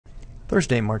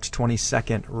Thursday, March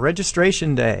 22nd,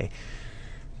 registration day.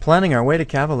 Planning our way to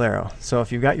Cavallaro. So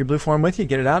if you've got your blue form with you,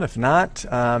 get it out. If not,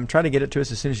 try to get it to us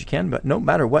as soon as you can. But no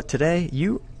matter what today,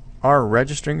 you are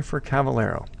registering for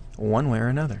Cavallaro, one way or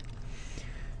another.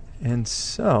 And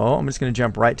so I'm just going to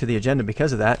jump right to the agenda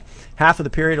because of that. Half of the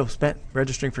period will be spent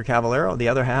registering for Cavallaro. The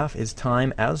other half is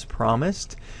time, as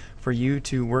promised, for you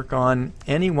to work on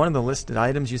any one of the listed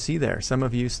items you see there. Some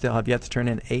of you still have yet to turn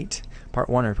in 8, Part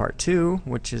 1 or Part 2,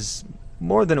 which is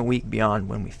more than a week beyond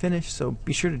when we finish, so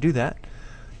be sure to do that.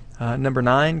 Number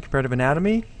 9, comparative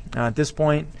anatomy. At this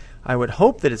point, I would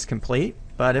hope that it's complete,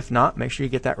 but if not, make sure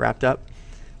you get that wrapped up.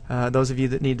 Those of you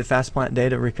that need the FastPlant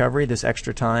data recovery, this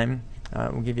extra time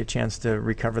will give you a chance to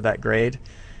recover that grade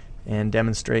and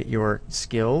demonstrate your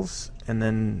skills. And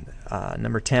then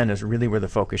number 10 is really where the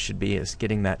focus should be, is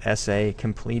getting that essay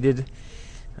completed.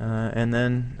 And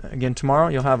then again tomorrow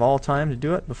you'll have all time to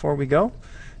do it before we go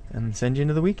and send you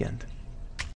into the weekend.